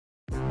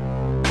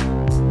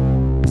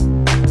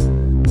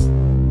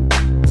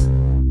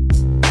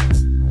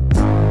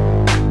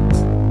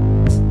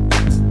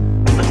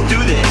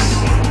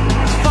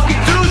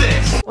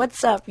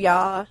What's up,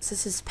 y'all?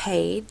 This is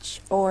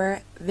Paige, or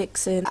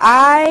Vixen.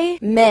 I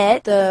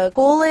met the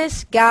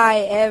coolest guy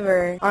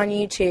ever on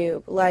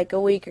YouTube, like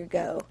a week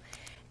ago.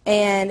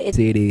 And it's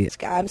this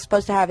guy. I'm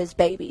supposed to have his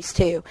babies,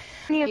 too.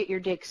 You get your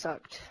dick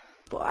sucked.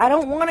 Well, I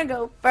don't want to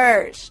go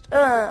first.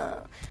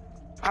 I'm,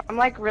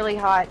 like, really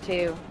hot,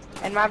 too.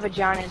 And my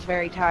vagina is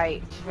very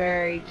tight. It's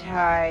very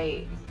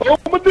tight.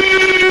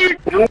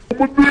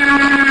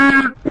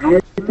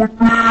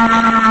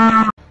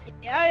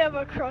 Yeah, I have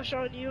a crush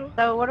on you.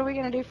 So what are we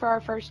gonna do for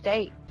our first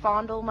date?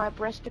 Fondle my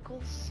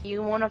breasticles?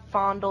 You wanna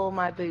fondle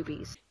my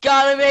boobies?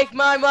 Gotta make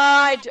my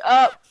mind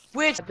up.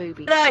 Which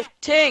Boobies. should I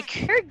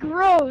take? You're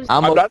gross.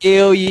 I'm gonna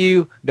kill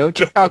you. Don't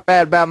you talk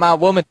bad about my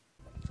woman.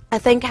 I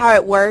think how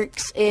it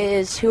works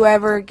is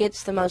whoever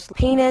gets the most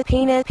penis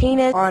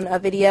on a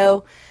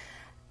video,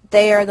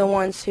 they are the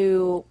ones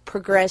who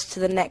progress to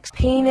the next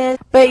penis.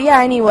 But yeah,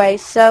 anyway,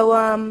 so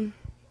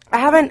I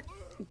haven't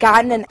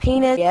gotten a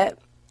penis yet.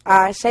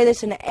 I say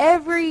this in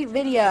every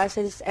video.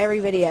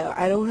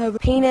 I don't have a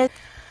penis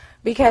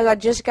because I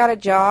just got a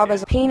job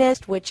as a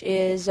penis, which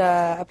is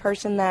a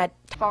person that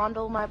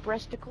Fondle my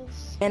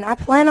breasticles? and I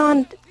plan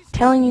on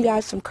telling you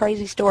guys some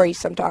crazy stories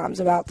sometimes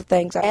about the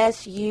things I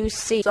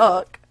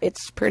suck.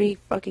 It's pretty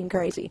fucking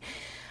crazy.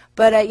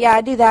 But yeah,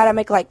 I do that. I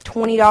make like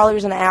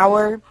 $20 an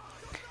hour.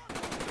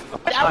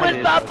 That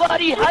was my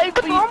buddy, Hypey.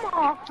 Come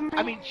off me.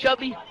 I mean,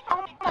 Chubby.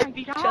 Oh my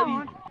Hypey, God.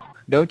 Chubby.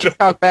 Don't you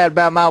talk bad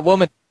about my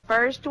woman.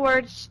 First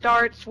word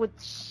starts with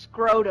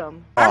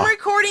scrotum. I'm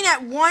recording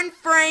at 1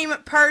 frame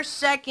per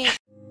second.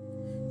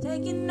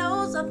 Taking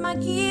notes off my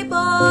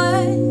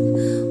keyboard.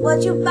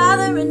 What you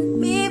bothering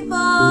me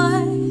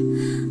for?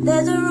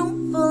 There's a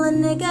room full of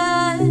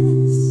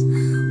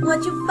niggas.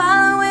 What you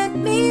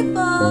following me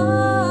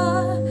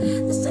for?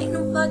 This ain't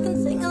no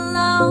fucking sing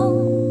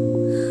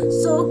along.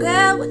 So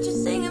girl, what you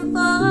singing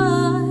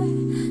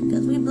for?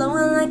 Cause we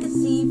blowing like a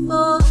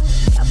C4.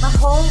 Got my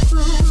whole